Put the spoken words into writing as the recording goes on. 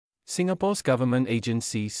Singapore's government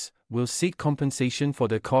agencies will seek compensation for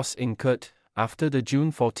the costs incurred after the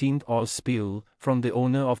June 14 oil spill from the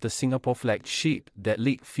owner of the Singapore-flagged ship that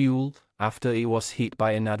leaked fuel after it was hit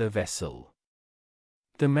by another vessel.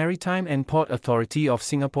 The Maritime and Port Authority of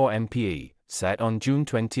Singapore (MPA) said on June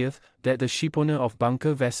 20 that the shipowner of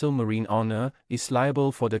bunker vessel Marine Honor is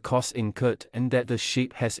liable for the costs incurred and that the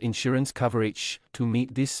ship has insurance coverage to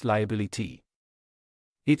meet this liability.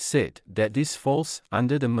 It said that this falls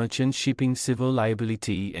under the Merchant Shipping Civil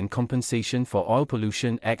Liability and Compensation for Oil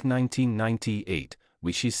Pollution Act 1998,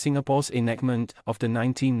 which is Singapore's enactment of the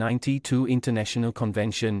 1992 International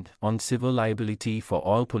Convention on Civil Liability for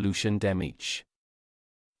Oil Pollution Damage.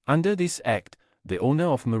 Under this act, the owner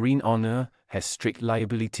of Marine Honor has strict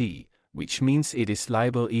liability, which means it is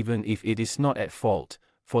liable even if it is not at fault,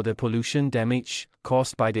 for the pollution damage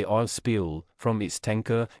caused by the oil spill from its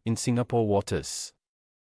tanker in Singapore waters.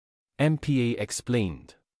 MPA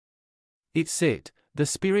explained. It said, the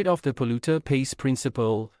spirit of the polluter pays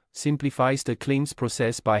principle simplifies the claims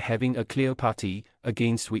process by having a clear party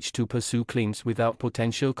against which to pursue claims without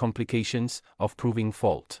potential complications of proving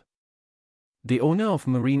fault. The owner of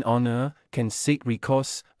Marine Honor can seek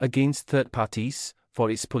recourse against third parties for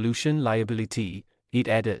its pollution liability, it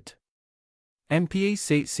added. MPA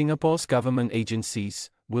said Singapore's government agencies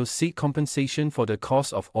will seek compensation for the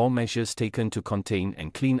cost of all measures taken to contain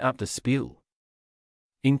and clean up the spill,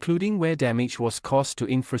 including where damage was caused to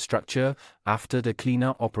infrastructure after the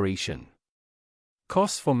cleanup operation.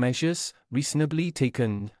 Costs for measures reasonably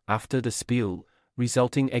taken after the spill,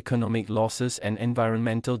 resulting economic losses and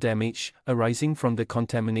environmental damage arising from the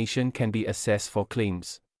contamination can be assessed for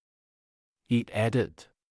claims. It added.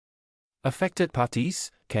 Affected parties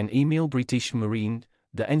can email British Marine,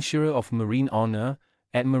 the insurer of Marine Honor,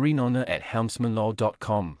 at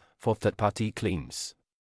marinehonor@helmsmanlaw.com for third-party claims.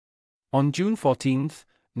 On June 14,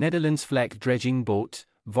 Netherlands flag dredging boat,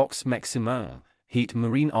 Vox Maxima, hit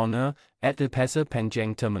Marine Honor at the Pasir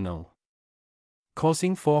Panjang terminal,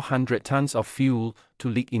 causing 400 tons of fuel to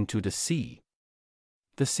leak into the sea.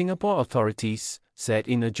 The Singapore authorities said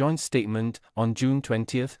in a joint statement on June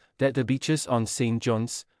 20 that the beaches on St.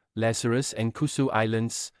 John's, Lazarus and Kusu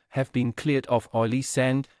Islands have been cleared of oily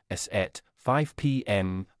sand as at 5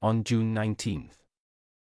 p.m. on June 19.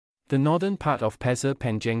 The northern part of Pasir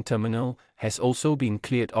Panjang terminal has also been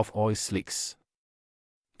cleared of oil slicks.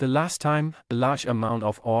 The last time a large amount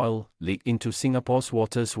of oil leaked into Singapore's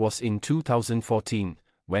waters was in 2014,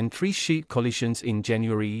 when 3 ship collisions in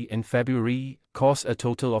January and February caused a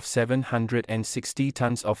total of 760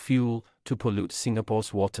 tons of fuel to pollute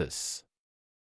Singapore's waters.